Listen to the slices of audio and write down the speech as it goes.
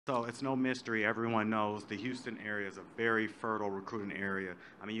So it's no mystery. Everyone knows the Houston area is a very fertile recruiting area.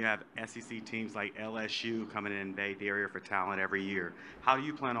 I mean, you have SEC teams like LSU coming in and invade the area for talent every year. How do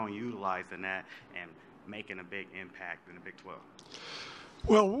you plan on utilizing that and making a big impact in the Big 12?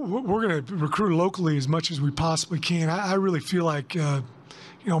 Well, we're going to recruit locally as much as we possibly can. I really feel like,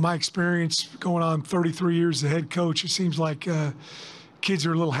 my experience going on 33 years as a head coach, it seems like kids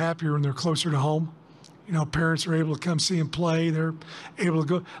are a little happier when they're closer to home. Parents are able to come see them play. They're able to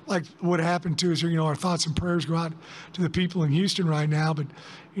go. Like what happened to us, our thoughts and prayers go out to the people in Houston right now. But,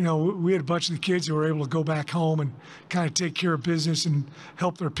 we had a bunch of the kids who were able to go back home and kind of take care of business and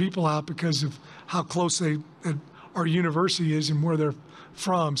help their people out because of how close our university is and where they're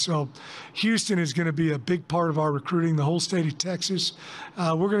from. So Houston is going to be a big part of our recruiting, the whole state of Texas.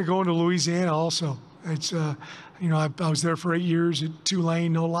 We're going to go into Louisiana also. It's, I was there for 8 years at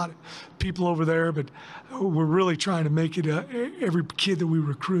Tulane, know a lot of people over there, but we're really trying to make it every kid that we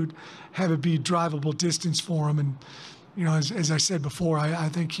recruit, have it be drivable distance for them. And, as I said before, I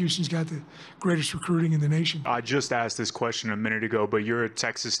think Houston's got the greatest recruiting in the nation. I just asked this question a minute ago, but you're a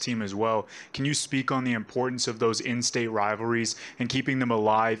Texas team as well. Can you speak on the importance of those in-state rivalries and keeping them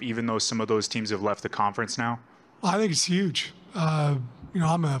alive, even though some of those teams have left the conference now? I think it's huge.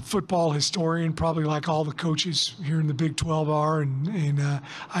 I'm a football historian, probably like all the coaches here in the Big 12 are, and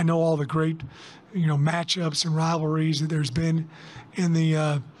I know all the great, matchups and rivalries that there's been in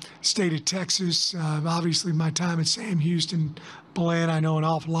the state of Texas. Obviously, my time at Sam Houston, Belen, I know an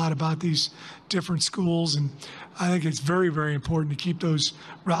awful lot about these different schools, and I think it's very, very important to keep those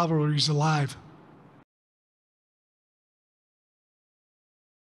rivalries alive.